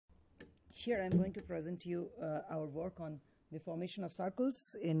Here I'm going to present to you our work on the formation of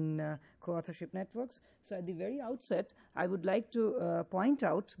circles in co-authorship networks. So at the very outset, I would like to point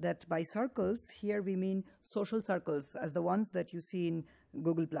out that by circles, here we mean social circles as the ones that you see in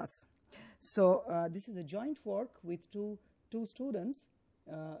Google+. So this is a joint work with two students,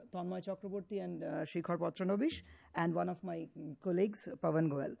 Tanmoy Chakraborty and Sikhar Patranabis, and one of my colleagues, Pawan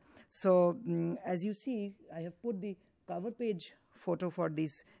Goyal. So as you see, I have put the cover page photo for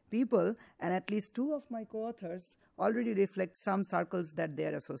these people, and at least two of my co-authors already reflect some circles that they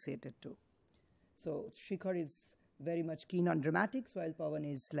are associated to. So Sikhar is very much keen on dramatics, while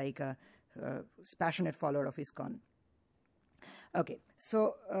Pawan is like a passionate follower of ISKCON. Okay,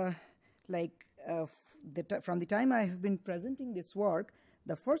 so from the time I have been presenting this work,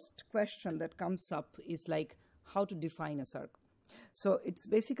 the first question that comes up is like how to define a circle. So it's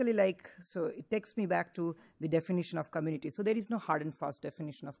basically like, so it takes me back to the definition of community. So there is no hard and fast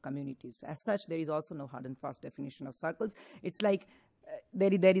definition of communities. As such, there is also no hard and fast definition of circles. It's like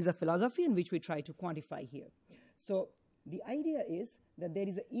there is a philosophy in which we try to quantify here. So the idea is that there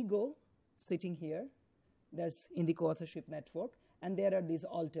is an ego sitting here, that's in the co-authorship network, and there are these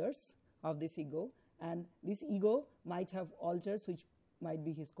alters of this ego, and this ego might have alters which might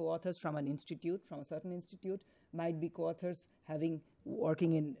be his co-authors from an institute, from a certain institute, might be co-authors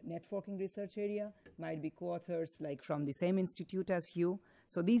working in networking research area, might be co-authors like from the same institute as you.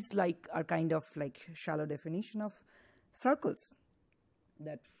 So these like are kind of like shallow definition of circles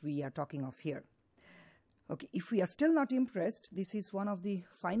that we are talking of here. Okay, if we are still not impressed, this is one of the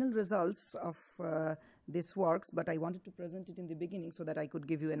final results of this works, but I wanted to present it in the beginning so that I could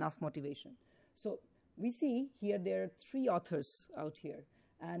give you enough motivation. So we see here there are three authors out here,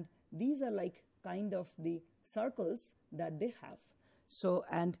 and these are like kind of the circles that they have. So,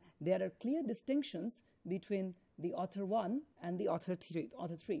 and there are clear distinctions between the author 1 and the author 3.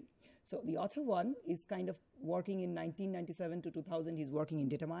 So the author 1 is kind of working in 1997 to 2000, he's working in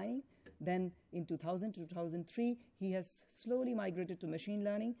data mining. Then in 2000 to 2003, he has slowly migrated to machine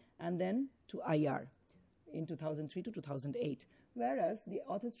learning and then to IR in 2003 to 2008. Whereas the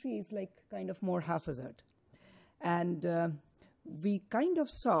author 3 is like kind of more haphazard. And we kind of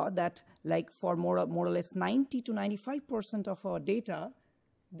saw that like for more or less 90 to 95% of our data,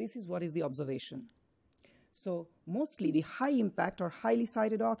 this is what is the observation. So mostly the high impact or highly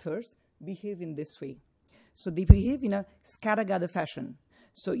cited authors behave in this way. So they behave in a scattergather fashion.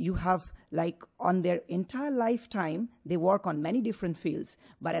 So you have like on their entire lifetime, they work on many different fields,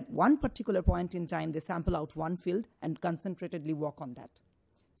 but at one particular point in time, they sample out one field and concentratedly work on that.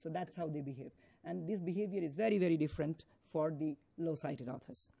 So that's how they behave. And this behavior is very, very different for the low-cited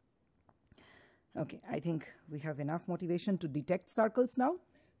authors. Okay, I think we have enough motivation to detect circles now.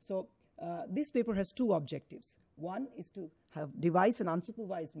 So this paper has two objectives. One is to devise an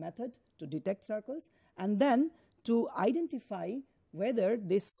unsupervised method to detect circles, and then to identify whether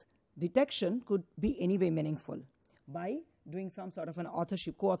this detection could be any way meaningful by doing some sort of an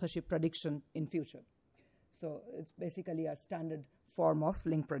co-authorship prediction in future. So it's basically a standard form of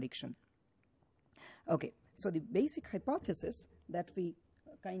link prediction. Okay, so the basic hypothesis that we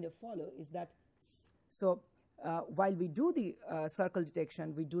kind of follow is that, so while we do the circle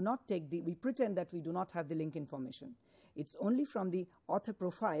detection, we pretend that we do not have the link information. It's only from the author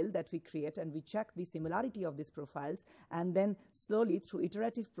profile that we create, and we check the similarity of these profiles, and then slowly through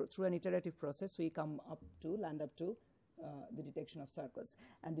an iterative process, we land up to the detection of circles.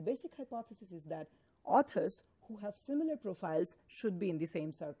 And the basic hypothesis is that authors who have similar profiles should be in the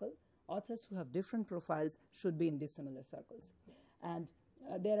same circle. Authors who have different profiles should be in dissimilar circles. And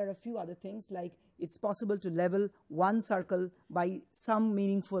there are a few other things, like it's possible to label one circle by some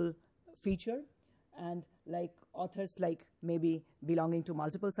meaningful feature, and like authors like maybe belonging to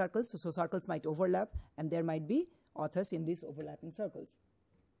multiple circles, so circles might overlap, and there might be authors in these overlapping circles.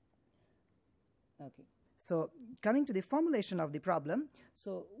 Okay, so coming to the formulation of the problem,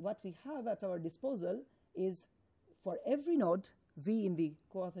 so what we have at our disposal is for every node V in the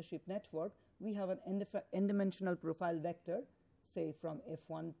co-authorship network, we have an n-dimensional profile vector, say from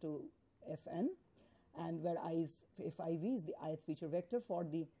F1 to Fn, and where if IV is the ith feature vector for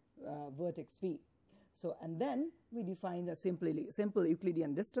the vertex V. So, and then we define a simple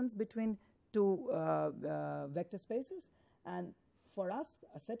Euclidean distance between two vector spaces. And for us,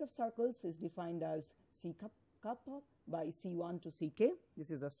 a set of circles is defined as C kappa by C1 to Ck. This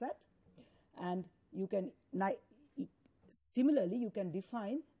is a set. And you can, similarly, you can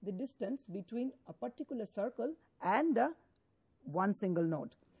define the distance between a particular circle and one single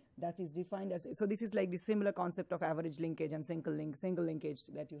node. That is defined as, so this is like the similar concept of average linkage and single linkage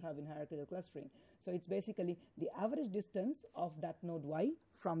that you have in hierarchical clustering. So it's basically the average distance of that node Y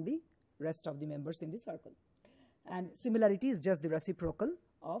from the rest of the members in the circle. And similarity is just the reciprocal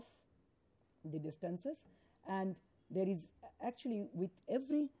of the distances, and there is actually with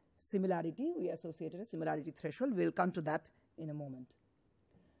every similarity we associated a similarity threshold. We will come to that in a moment.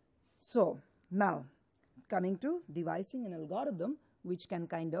 So now coming to devising an algorithm which can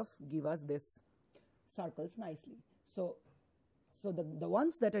kind of give us this circles nicely. So the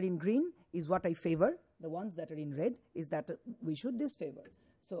ones that are in green is what I favor, the ones that are in red is that we should disfavor.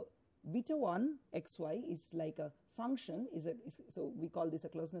 So beta 1 xy is like a function, so we call this a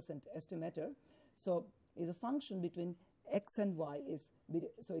closeness estimator. So is a function between x and y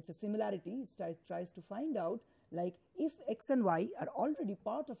so it's a similarity. It tries to find out, like, if x and y are already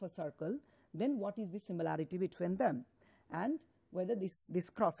part of a circle, then what is the similarity between them, and whether this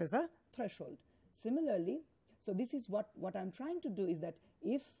crosses a threshold. Similarly, so this is what I'm trying to do is that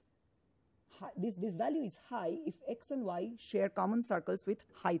if this value is high, if x and y share common circles with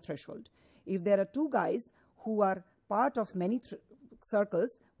high threshold. If there are two guys who are part of many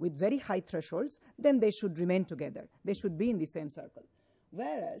circles with very high thresholds, then they should remain together. They should be in the same circle.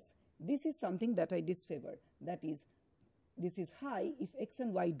 Whereas this is something that I disfavor. That is, this is high if x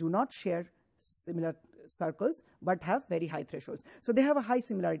and y do not share similar circles but have very high thresholds. So they have a high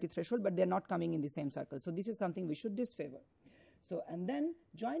similarity threshold, but they're not coming in the same circle. So this is something we should disfavor. So, and then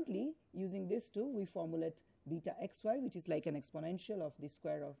jointly using this too, we formulate beta xy, which is like an exponential of the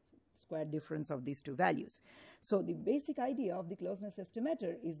square difference of these two values. So the basic idea of the closeness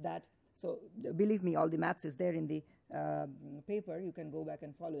estimator is that, so believe me, all the maths is there in the paper. You can go back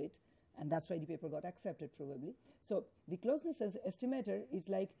and follow it, and that's why the paper got accepted probably. So the closeness estimator is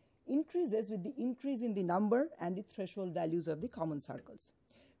like increases with the increase in the number and the threshold values of the common circles.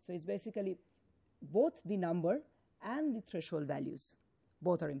 So it's basically both the number and the threshold values,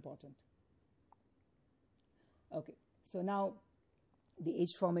 both are important. Okay, so now the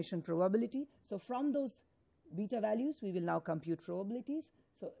edge formation probability. So from those beta values, we will now compute probabilities.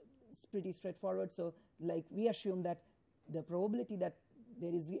 So it's pretty straightforward. So like we assume that the probability that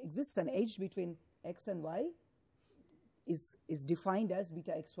there exists an edge between x and y is defined as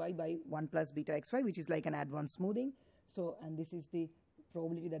beta xy by 1 plus beta xy, which is like an add-1 smoothing. So, and this is the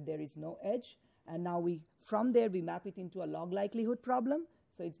probability that there is no edge. And now from there we map it into a log likelihood problem.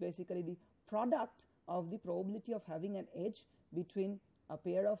 So it's basically the product of the probability of having an edge between a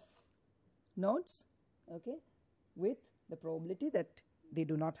pair of nodes, okay, with the probability that they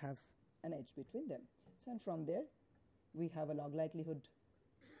do not have an edge between them. So, and from there we have a log likelihood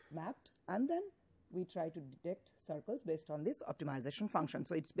mapped, and then we try to detect circles based on this optimization function.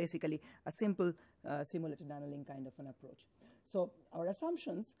 So it's basically a simple simulated annealing kind of an approach. So our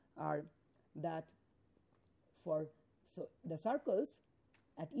assumptions are that so the circles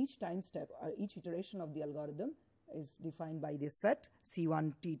at each time step or each iteration of the algorithm is defined by this set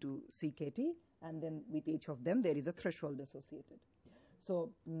C1T to CKT, and then with each of them there is a threshold associated.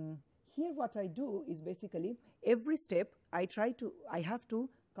 So here what I do is basically every step I have to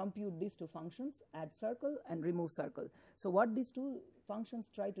compute these two functions, add circle and remove circle. So what these two functions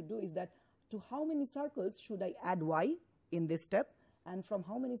try to do is that to how many circles should I add y in this step, and from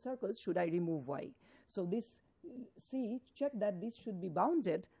how many circles should I remove y. So this check that this should be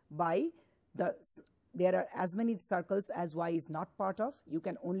bounded by there are as many circles as y is not part of, you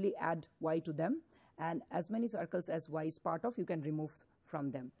can only add y to them, and as many circles as y is part of, you can remove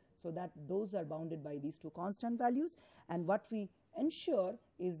from them. So that those are bounded by these two constant values. And what we ensure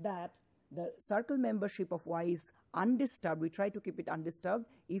is that the circle membership of y is undisturbed. We try to keep it undisturbed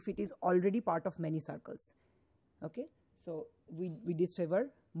if it is already part of many circles. Okay, so we disfavor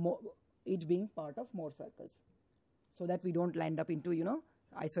it being part of more circles, so that we don't land up into, you know,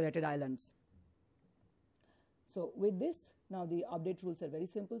 isolated islands. So with this, now the update rules are very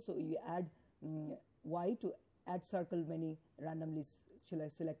simple. So you add y to add circle many randomly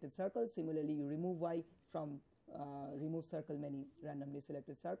selected circles. Similarly, you remove y from remove circle many randomly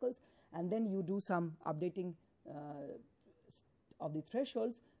selected circles, and then you do some updating of the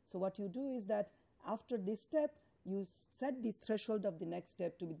thresholds. So what you do is that after this step, you set this threshold of the next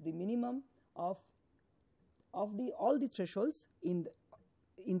step to be the minimum of all the thresholds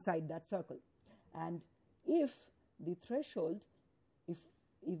inside that circle. And if the threshold, if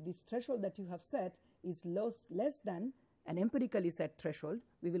this threshold that you have set is less than an empirically set threshold,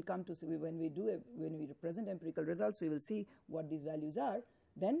 we will come to see when we represent empirical results, we will see what these values are,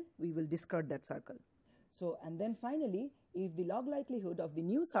 then we will discard that circle. So, and then finally, if the log likelihood of the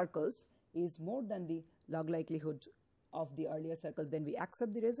new circles is more than the log likelihood of the earlier circles, then we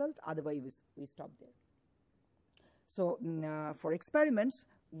accept the result, otherwise we stop there. So for experiments,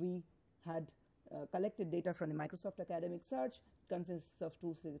 we had collected data from the Microsoft Academic Search, consists of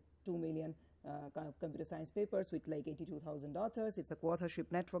 2 million computer science papers with like 82,000 authors. It's a co-authorship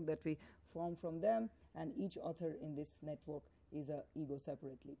network that we form from them, and each author in this network is a ego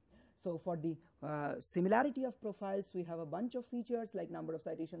separately. So for the similarity of profiles, we have a bunch of features like number of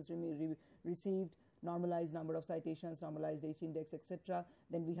citations received, normalized number of citations, normalized H index, etc.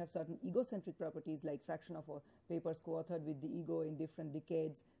 Then we have certain egocentric properties like fraction of papers co-authored with the ego in different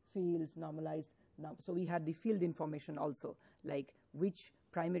decades, fields, normalized. So we had the field information also, like which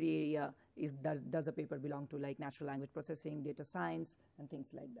primary area does a paper belong to, like natural language processing, data science, and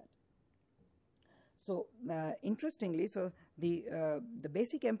things like that. So interestingly, so the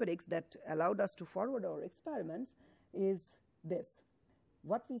basic empirics that allowed us to forward our experiments is this.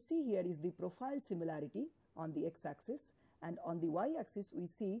 What we see here is the profile similarity on the x-axis, and on the y-axis we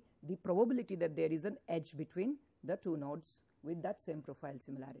see the probability that there is an edge between the two nodes with that same profile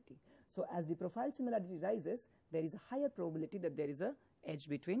similarity. So as the profile similarity rises, there is a higher probability that there is a edge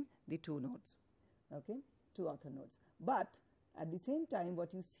between the two nodes, okay, two author nodes. But at the same time,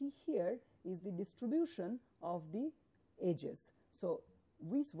 what you see here is the distribution of the edges. So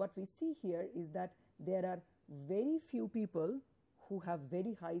what we see here is that there are very few people who have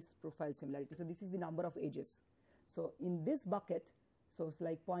very high profile similarity. So this is the number of edges. So in this bucket, so it's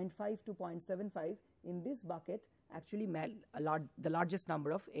like 0.5 to 0.75, in this bucket actually the largest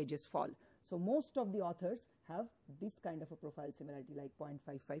number of edges fall. So most of the authors have this kind of a profile similarity, like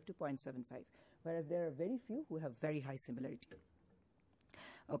 0.55 to 0.75, whereas there are very few who have very high similarity.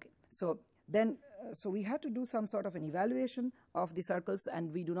 Okay, so then so we had to do some sort of an evaluation of the circles,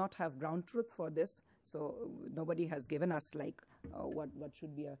 and we do not have ground truth for this. So nobody has given us like what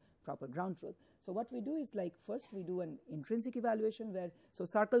should be a proper ground truth. So what we do is, like, first we do an intrinsic evaluation where, so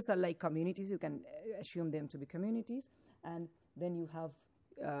circles are like communities, you can assume them to be communities, and then you have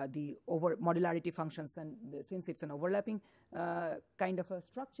the modularity functions, and since it's an overlapping kind of a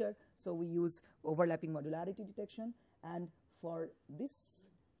structure, so we use overlapping modularity detection. And for this,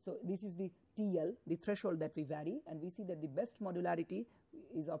 so this is the TL, the threshold that we vary, and we see that the best modularity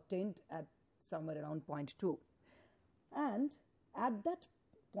is obtained at somewhere around 0.2. And at that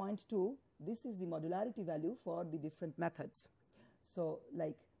 0.2, this is the modularity value for the different methods. So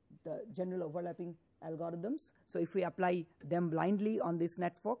like the general overlapping algorithms, so if we apply them blindly on this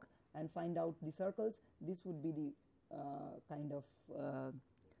network and find out the circles, this would be the kind of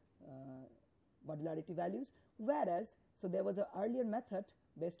modularity values. Whereas, so there was an earlier method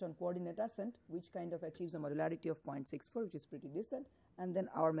based on coordinate ascent which kind of achieves a modularity of 0.64, which is pretty decent, and then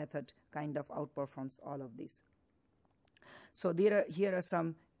our method kind of outperforms all of these. So here are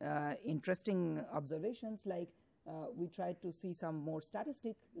some interesting observations, like we tried to see some more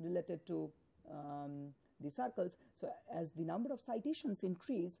statistic related to the circles. So as the number of citations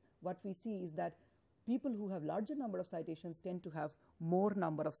increase, what we see is that people who have larger number of citations tend to have more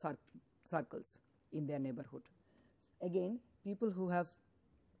number of circles in their neighborhood. Again, people who have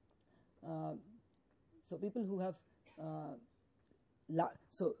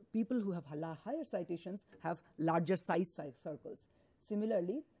higher citations have larger size circles.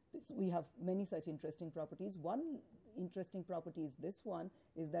 Similarly, we have many such interesting properties. One interesting property is this one,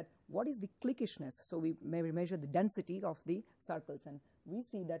 is that what is the cliquishness? So we measure the density of the circles, and we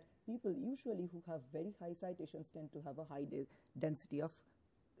see that people usually who have very high citations tend to have a high density of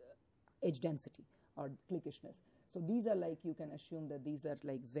edge density or cliquishness. So these are like, you can assume that these are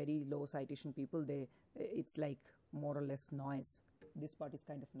like very low citation people. It's like more or less noise. This part is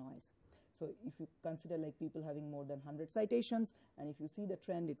kind of noise. So if you consider like people having more than 100 citations, and if you see the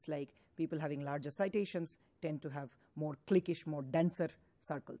trend, it's like people having larger citations tend to have more cliquish, more denser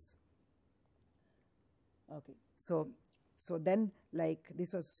circles. Okay, so then like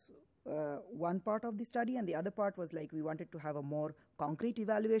this was one part of the study, and the other part was like we wanted to have a more concrete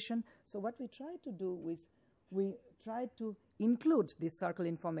evaluation. So what we tried to do is we tried to include this circle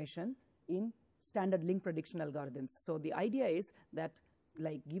information in standard link prediction algorithms. So the idea is that,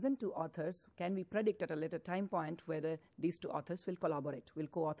 like, given two authors, can we predict at a later time point whether these two authors will collaborate, will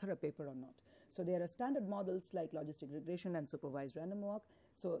co-author a paper or not? So there are standard models like logistic regression and supervised random walk.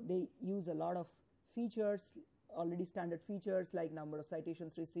 So they use a lot of features, already standard features like number of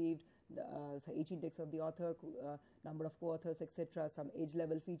citations received, the H index of the author, number of co-authors, etc. Some age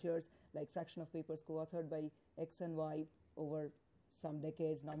level features like fraction of papers co-authored by X and Y over some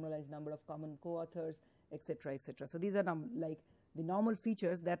decades, normalized number of common co-authors, etc., etc. So these are like the normal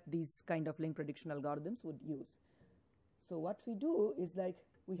features that these kind of link prediction algorithms would use. So what we do is, like,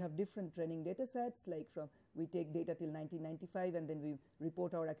 we have different training data sets, like we take data till 1995 and then we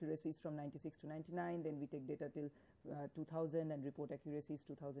report our accuracies from 96 to 99, then we take data till 2000 and report accuracies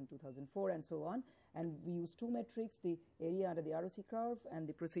 2000, 2004 and so on. And we use two metrics, the area under the ROC curve and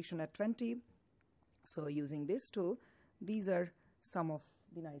the precision at 20. So using these two, these are some of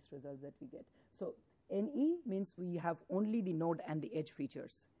the nice results that we get. So NE means we have only the node and the edge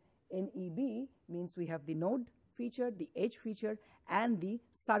features. NEB means we have the node feature, the edge feature, and the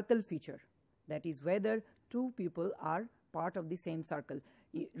circle feature. That is whether two people are part of the same circle.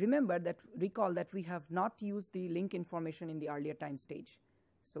 Recall that we have not used the link information in the earlier time stage.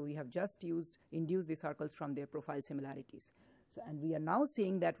 So we have just induced the circles from their profile similarities. So, and we are now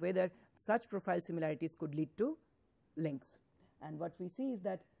seeing that whether such profile similarities could lead to links. And what we see is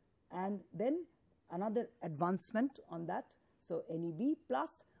that, and then another advancement on that. So NEB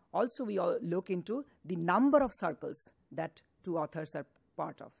plus, also we all look into the number of circles that two authors are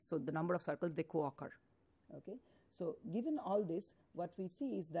part of. So the number of circles they co-occur. Okay. So given all this, what we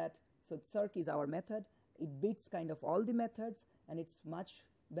see is that, so circ is our method. It beats kind of all the methods, and it's much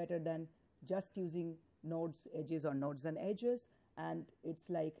better than just using nodes, edges, or nodes and edges. And it's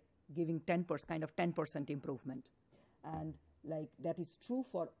like giving 10%, kind of 10% improvement. And like that is true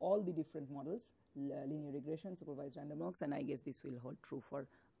for all the different models, linear regression, supervised random walks, and I guess this will hold true for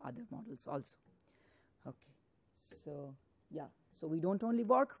other models also. Okay. So yeah, so we don't only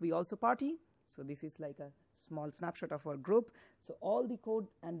work, we also party. So this is like a small snapshot of our group. So all the code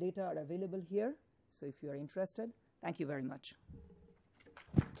and data are available here. So if you are interested, thank you very much.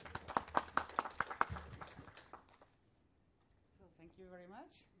 So thank you very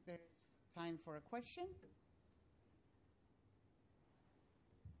much. There is time for a question.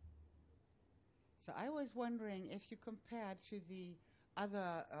 So I was wondering if you compared to the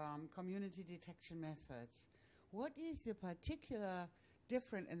other community detection methods, what is the particular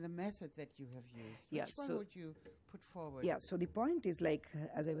different in the method that you have used? Which one would you put forward? Yeah, so the point is like,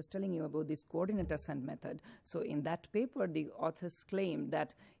 as I was telling you about this coordinate ascent method, so in that paper, the authors claim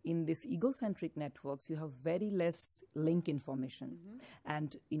that in this egocentric networks, you have very less link information.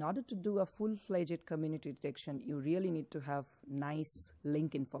 And in order to do a full-fledged community detection, you really need to have nice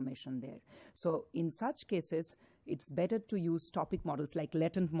link information there. So in such cases, it's better to use topic models like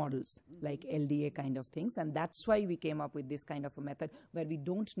latent models, like LDA kind of things. And that's why we came up with this kind of a method where we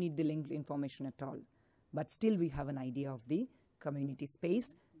don't need the linked information at all. But still we have an idea of the community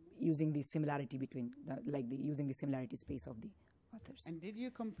space using the similarity between, using the similarity space of the authors. And did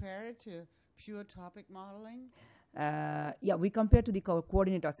you compare it to pure topic modeling? Yeah, we compare to the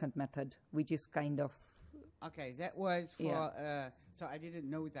coordinate ascent method, which is kind of... Okay, that was for... so I didn't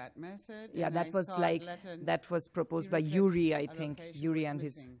know that method. Yeah, that was like, that was proposed by Yuri, I think. Yuri and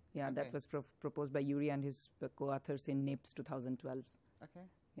his, that was proposed by Yuri and his co-authors in NIPS 2012. Okay.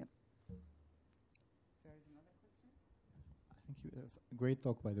 Yeah. There is another question? I think you, great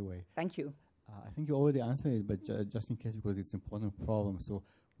talk, by the way. Thank you. I think you already answered it, but just in case, because it's an important problem. So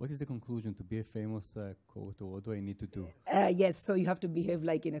what is the conclusion? To be a famous co-author, what do I need to do? Yes, so you have to behave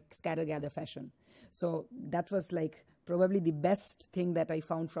like in a scatter-gather fashion. So that was like probably the best thing that I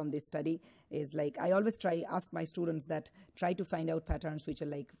found from this study is like, I always ask my students that try to find out patterns which are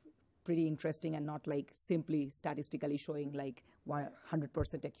like pretty interesting and not like simply statistically showing like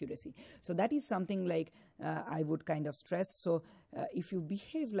 100% accuracy. So that is something like I would kind of stress. So if you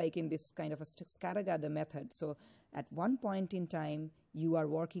behave like in this kind of a scatter-gather method, so at one point in time, you are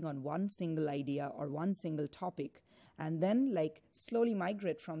working on one single idea or one single topic, and then like slowly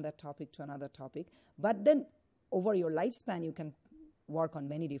migrate from that topic to another topic. But then over your lifespan, you can work on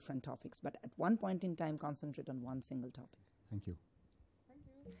many different topics. But at one point in time, concentrate on one single topic. Thank you. Thank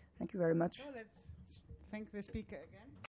you. Thank you very much. So let's thank the speaker again.